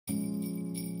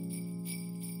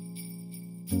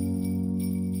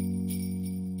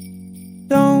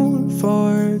Don't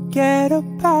forget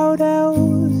about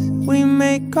elves. We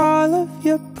make all of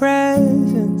your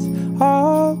presents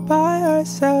all by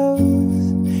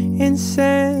ourselves in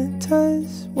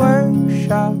Santa's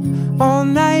workshop all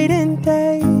night and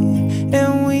day.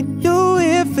 And we do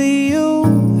it for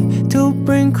you to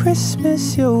bring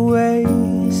Christmas your way.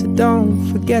 So don't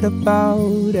forget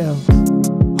about elves.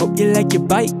 Hope you like your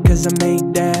bike, cause I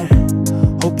made that.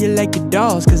 Hope you like your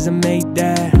dolls, cause I made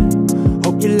that.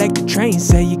 Hope you like the train,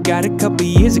 say you got a couple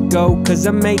years ago, cause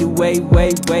I made it way,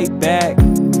 way, way back.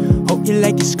 Hope you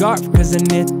like your scarf, cause I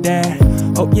knit that.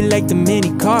 Hope you like the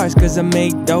mini cars, cause I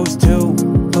made those too.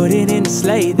 Put it in the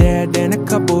sleigh there, then a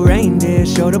couple reindeer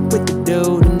showed up with the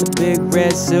dude in the big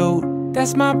red suit.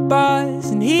 That's my boss,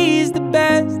 and he's the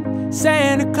best.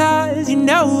 Santa Claus, you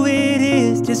know it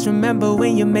is. Just remember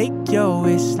when you make your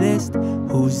wish list,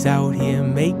 who's out here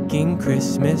making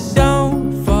Christmas.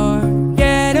 Don't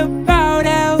forget about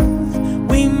elves.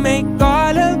 We make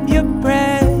all of your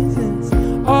presents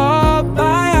all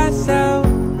by ourselves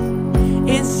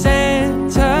in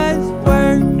Santa's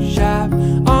workshop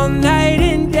all night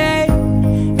and day.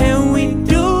 And we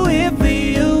do it for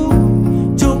you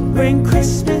to bring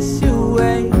Christmas your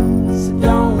way. So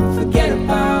don't forget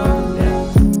about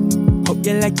it. Hope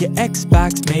you like your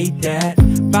Xbox, made that.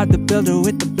 About the builder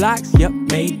with the blocks, yup,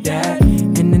 made that.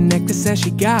 And the necklace that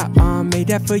she got on, made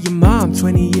that for your mom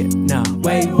 20 years, no,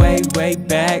 way, way, way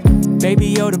back.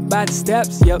 Baby Yoda by the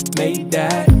steps, yup, made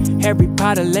that. Harry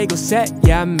Potter Lego set,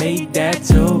 yeah, I made that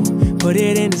too. Put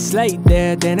it in the slate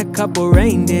there, then a couple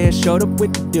reindeer showed up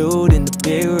with the dude in the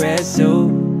big red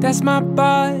suit. That's my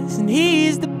boss, and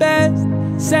he's the best.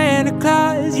 Santa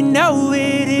Claus, you know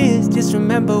it is. Just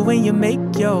remember when you make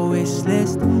your wish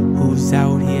list, who's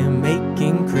out here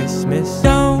making Christmas.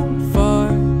 Don't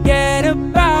forget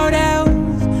about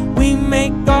elves. We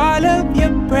make all of your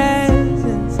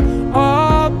presents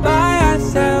all by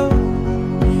ourselves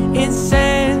in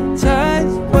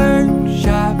Santa's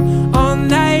workshop all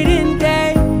night and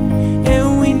day.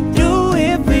 And we do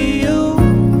it for you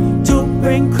to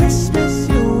bring Christmas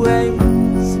your way.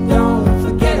 So don't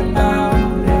forget about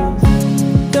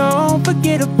it. Don't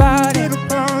forget about it.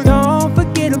 Don't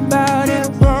forget about it.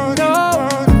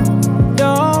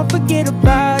 Don't forget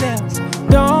about it.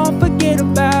 Don't forget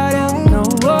about it. No,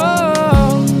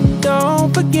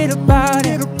 don't forget about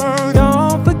it.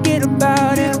 Don't forget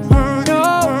about it. No,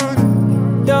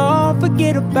 don't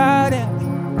forget about it.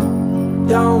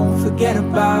 Don't forget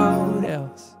about it.